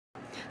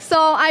So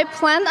I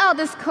planned out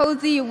this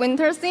cozy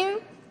winter theme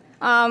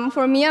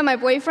for me and my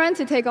boyfriend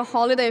to take a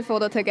holiday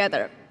photo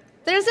together.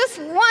 There's this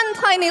one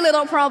tiny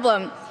little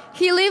problem.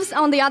 He lives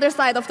on the other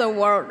side of the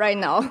world right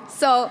now,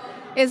 so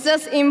it's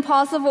just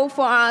impossible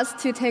for us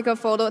to take a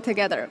photo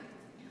together.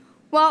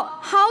 Well,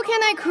 how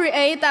can I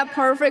create that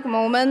perfect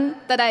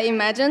moment that I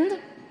imagined?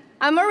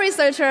 I'm a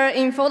researcher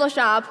in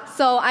Photoshop,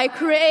 so I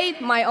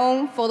create my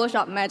own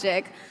Photoshop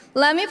magic.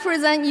 Let me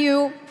present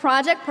you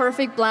Project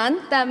Perfect Blend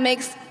that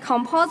makes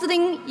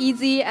compositing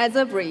easy as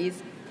a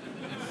breeze.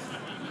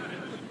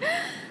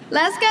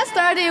 Let's get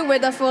started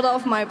with a photo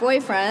of my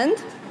boyfriend.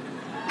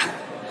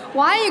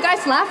 Why are you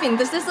guys laughing?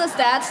 This is a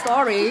sad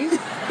story.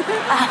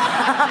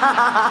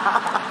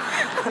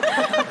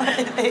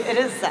 It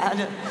is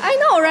sad. I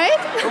know, right?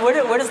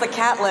 Where does the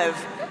cat live?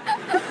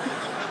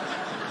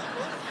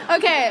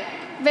 Okay,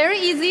 very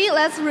easy.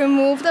 Let's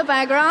remove the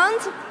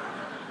background.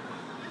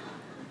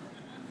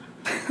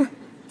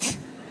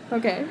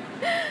 Okay.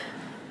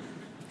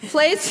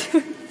 Place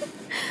him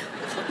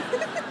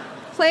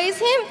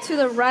to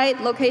the right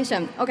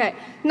location. Okay,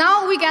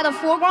 now we get a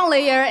foreground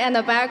layer and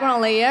a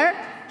background layer.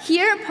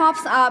 Here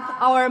pops up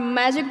our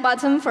magic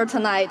button for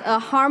tonight, a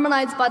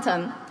harmonize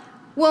button.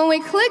 When we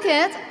click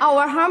it,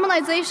 our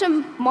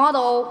harmonization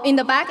model in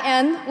the back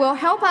end will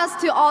help us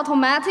to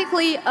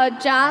automatically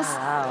adjust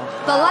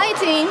the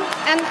lighting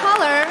and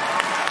color.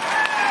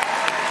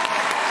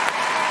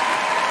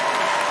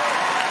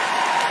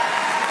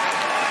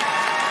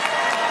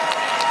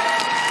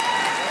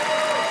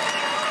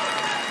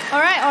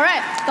 All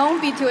right,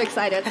 don't be too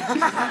excited.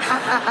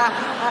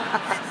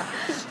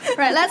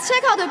 Right, let's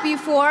check out the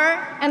before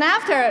and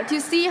after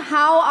to see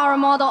how our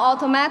model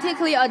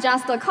automatically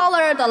adjusts the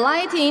color, the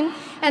lighting,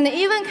 and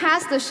even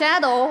casts the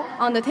shadow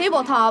on the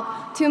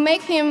tabletop to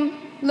make him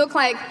look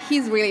like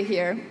he's really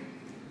here.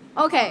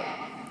 Okay,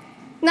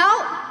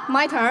 now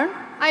my turn.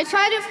 I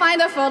try to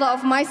find a photo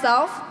of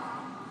myself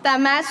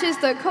that matches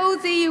the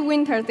cozy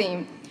winter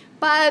theme.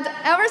 But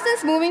ever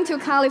since moving to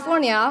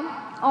California,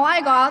 all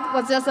I got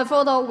was just a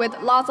photo with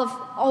lots of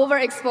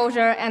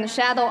overexposure and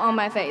shadow on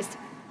my face.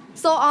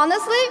 So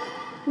honestly,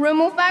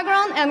 remove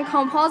background and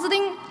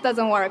compositing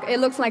doesn't work. It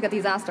looks like a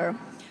disaster.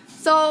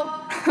 So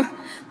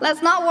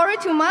let's not worry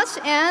too much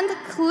and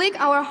click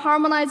our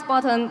harmonize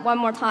button one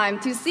more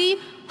time to see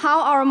how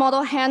our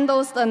model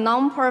handles the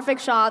non-perfect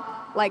shot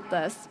like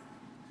this.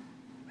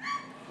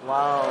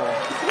 Whoa.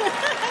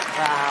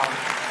 Wow.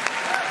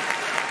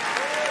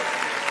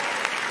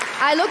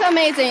 I look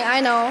amazing, I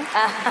know.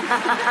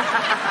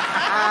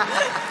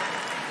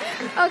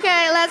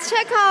 Okay, let's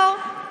check out.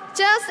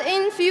 Just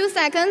in a few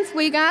seconds,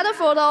 we got a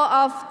photo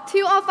of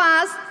two of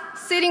us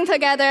sitting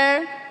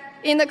together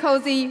in the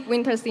cozy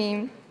winter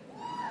theme.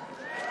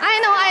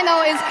 I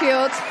know, it's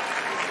cute.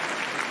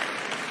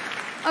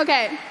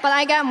 Okay, but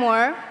I got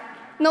more.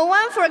 No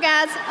one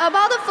forgets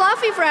about the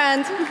fluffy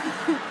friend.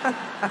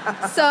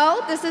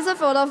 So this is a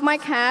photo of my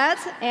cat,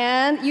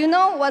 and you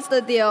know what's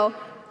the deal.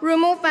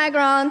 Remove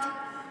background,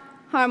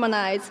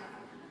 harmonize.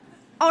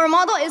 Our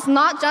model is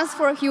not just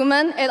for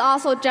human, it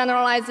also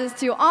generalizes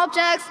to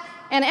objects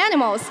and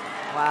animals.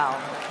 Wow.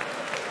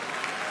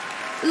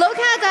 Look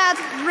at that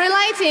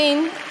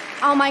relighting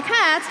on my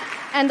cat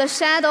and the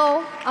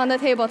shadow on the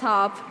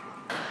tabletop.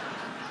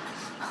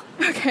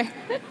 Okay.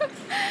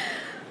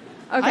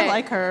 I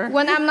like her.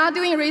 When I'm not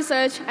doing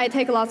research, I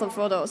take lots of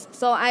photos.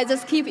 So I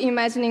just keep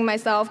imagining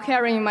myself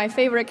carrying my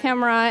favorite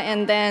camera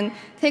and then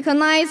take a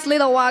nice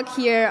little walk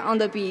here on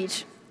the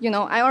beach. You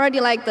know, I already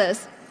like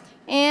this.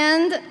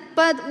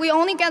 But we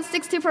only get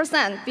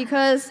 60%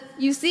 because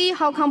you see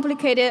how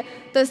complicated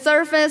the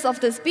surface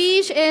of this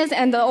beach is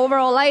and the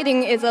overall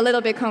lighting is a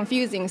little bit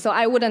confusing. So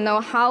I wouldn't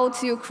know how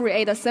to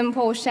create a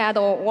simple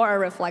shadow or a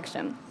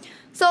reflection.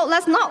 So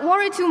let's not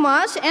worry too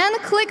much and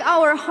click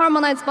our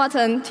harmonize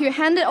button to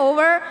hand it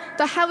over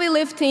the heavy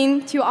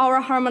lifting to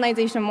our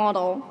harmonization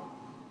model.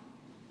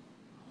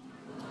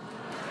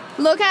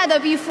 Look at the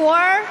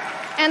before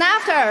and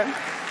after.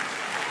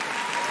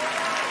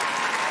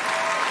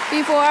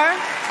 Before,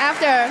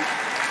 after.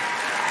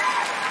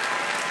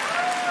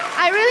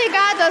 I really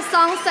got the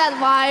sunset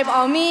vibe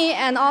on me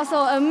and also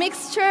a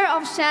mixture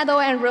of shadow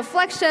and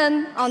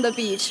reflection on the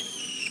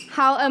beach.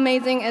 How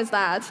amazing is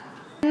that?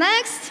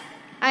 Next,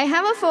 I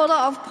have a photo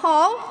of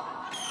Paul.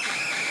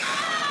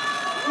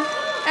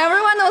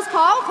 Everyone knows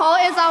Paul. Paul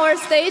is our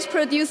stage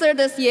producer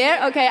this year.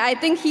 Okay, I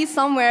think he's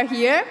somewhere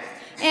here.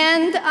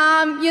 And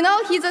you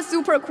know, he's a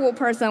super cool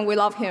person. We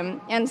love him.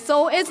 And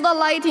so is the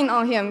lighting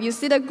on him. You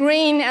see the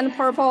green and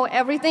purple,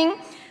 everything.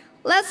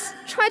 Let's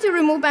try to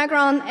remove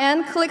background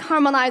and click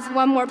harmonize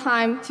one more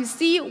time to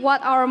see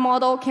what our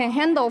model can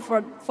handle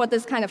for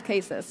this kind of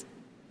cases.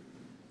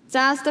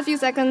 Just a few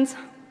seconds.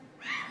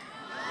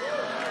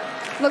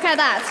 Look at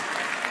that.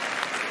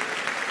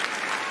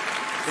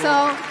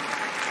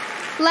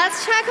 So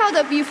let's check out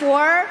the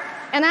before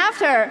and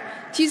after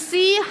to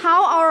see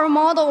how our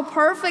model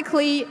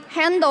perfectly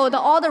handled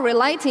all the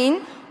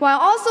relighting while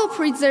also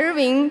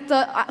preserving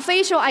the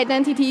facial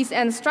identities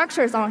and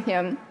structures on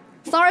him.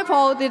 Sorry,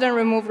 Paul didn't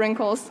remove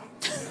wrinkles.